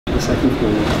the second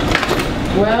floor.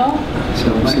 Well,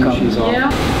 So as soon as she's off.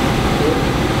 yeah.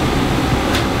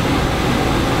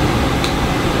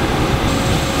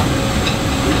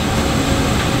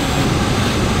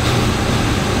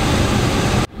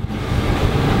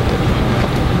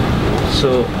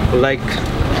 So like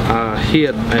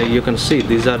here you can see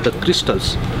these are the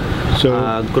crystals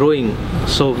growing.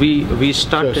 So we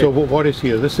started. So what is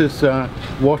here? This is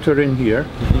water in here.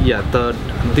 Yeah,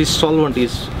 this solvent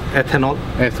is ethanol.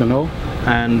 Ethanol.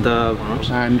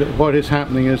 And what is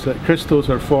happening is that crystals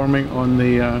are forming on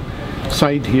the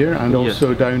side here and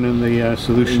also down in the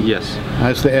solution. Yes.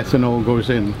 As the ethanol goes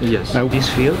in. Yes. Now, This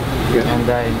field,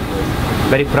 and I'm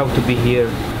very proud to be here.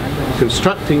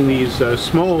 Constructing these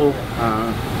small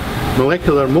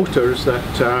molecular motors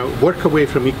that work away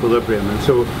from equilibrium. And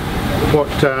so what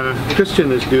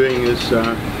Christian is doing is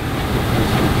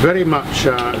very much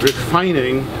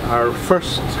refining our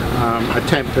first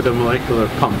attempt at a molecular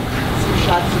pump. Some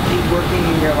shots of you working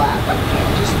in your lab,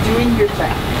 just doing your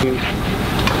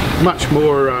thing. Much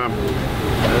more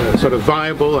sort of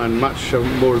viable and much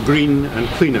more green and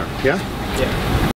cleaner, yeah? Yeah.